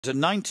to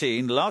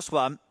 19, last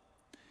one.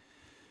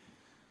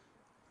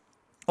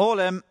 All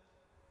in.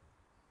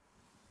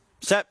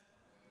 Set.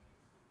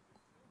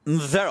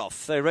 They're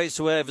off. They race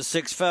away over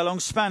 6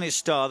 furlongs. Spanish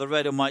Star, the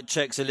red and white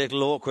check's a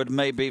little awkward,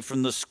 maybe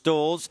from the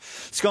stalls.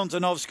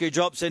 Skontanovsky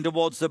drops in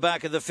towards the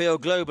back of the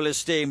field. Global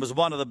Esteem was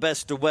one of the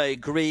best away.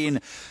 Green,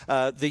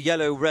 the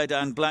yellow, red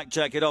and black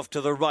jacket off to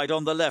the right.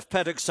 On the left,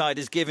 Pettock side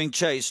is giving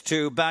chase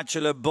to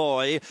Bachelor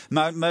Boy.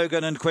 Mount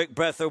Mogan and Quick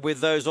Breath are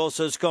with those.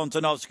 Also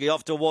Skontanovsky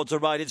off towards the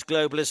right. It's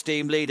Global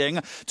Esteem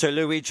leading to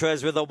Louis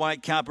Trez with a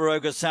white cap,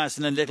 Rogue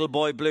Assassin and Little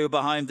Boy Blue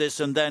behind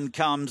this. And then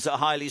comes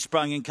Highly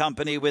Sprung in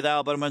company with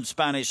Albarn and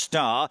Spanish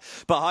Star.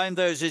 Behind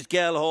those is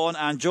Gelhorn,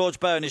 and George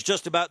Byrne is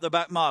just about the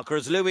back marker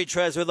as Louis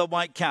Trez with a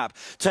white cap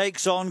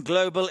takes on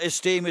Global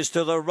Esteem is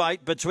to the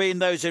right. Between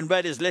those in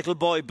red is Little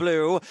Boy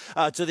Blue.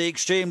 To the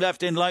extreme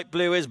left in light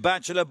blue is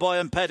Bachelor Boy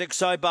and Pettock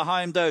side.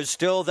 Behind those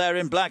still there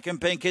in black and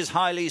pink is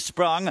Highly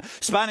Sprung.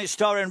 Spanish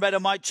Star in red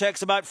and white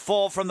checks about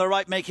 4 from the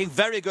right, making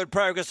very good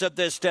progress at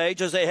this stage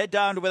as they head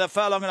down with a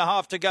furlong and a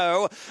half to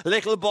go.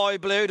 Little Boy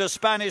Blue to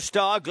Spanish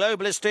Star.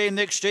 Global Esteem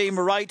the extreme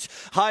right.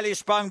 Highly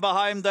Sprung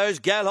behind those.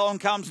 Gelhorn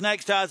comes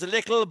next as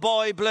Little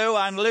Boy Blue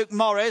and Luke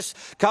Morris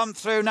come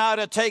through now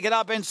to take it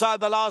up inside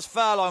the last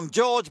furlong.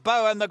 George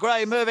Bowen, the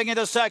grey, moving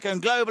into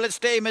second. Global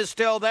Esteem is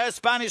still there.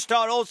 Spanish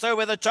Star also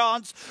with a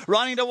chance.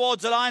 Running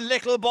towards the line.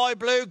 Little Boy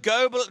Blue.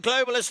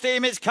 Global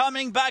Esteem is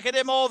coming back at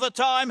him all the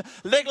time.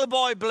 Little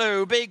Boy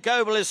Blue beat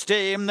Global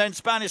Esteem. Then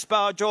Spanish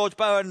Star, George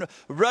Bowen,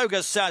 Rogue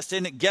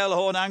Assassin,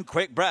 Gelhorn and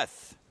Quick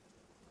Breath.